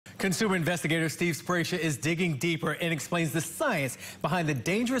Consumer investigator Steve Spracia is digging deeper and explains the science behind the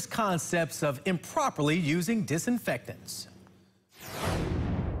dangerous concepts of improperly using disinfectants.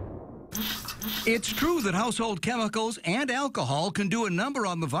 It's true that household chemicals and alcohol can do a number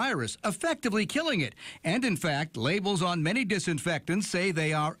on the virus, effectively killing it. And in fact, labels on many disinfectants say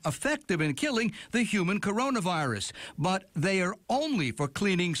they are effective in killing the human coronavirus. But they are only for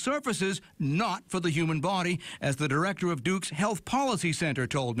cleaning surfaces, not for the human body, as the director of Duke's Health Policy Center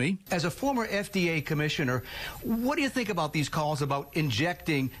told me. As a former FDA commissioner, what do you think about these calls about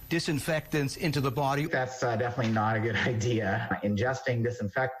injecting disinfectants into the body? That's definitely not a good idea. Ingesting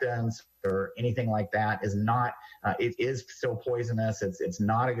disinfectants or anything like that is not, it is still poisonous. It's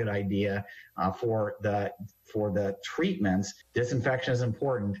not a good idea for the treatments. Disinfection is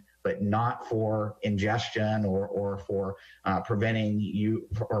important, but not for ingestion or for preventing you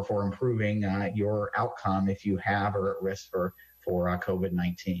or for improving your outcome if you have or at risk for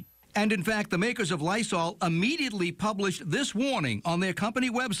COVID-19. And in fact, the makers of Lysol immediately published this warning on their company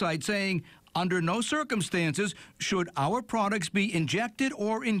website saying, under no circumstances should our products be injected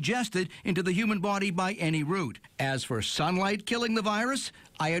or ingested into the human body by any route. As for sunlight killing the virus,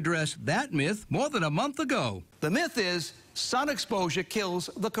 I addressed that myth more than a month ago. The myth is sun exposure kills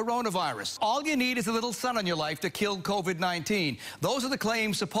the coronavirus. All you need is a little sun on your life to kill COVID-19. Those are the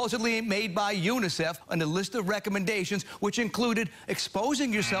claims supposedly made by UNICEF on a list of recommendations, which included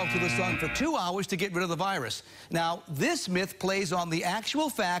exposing yourself to the sun for 2 hours to get rid of the virus. Now, this myth plays on the actual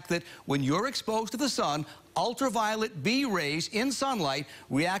fact that when you're exposed to the sun, ultraviolet B rays in sunlight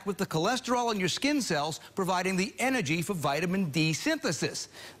react with the cholesterol in your skin cells, providing the energy for vitamin D synthesis.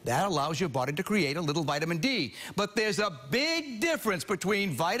 That allows your body to create a little vitamin D. But there's a big difference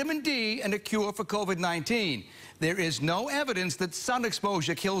between vitamin D and a cure for COVID-19. There is no evidence that sun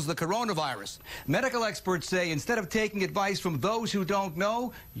exposure kills the coronavirus. Medical experts say instead of taking advice from those who don't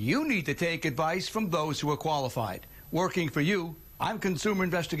know, you need to take advice from those who are qualified. Working for you, I'm consumer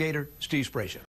investigator Steve Spracia.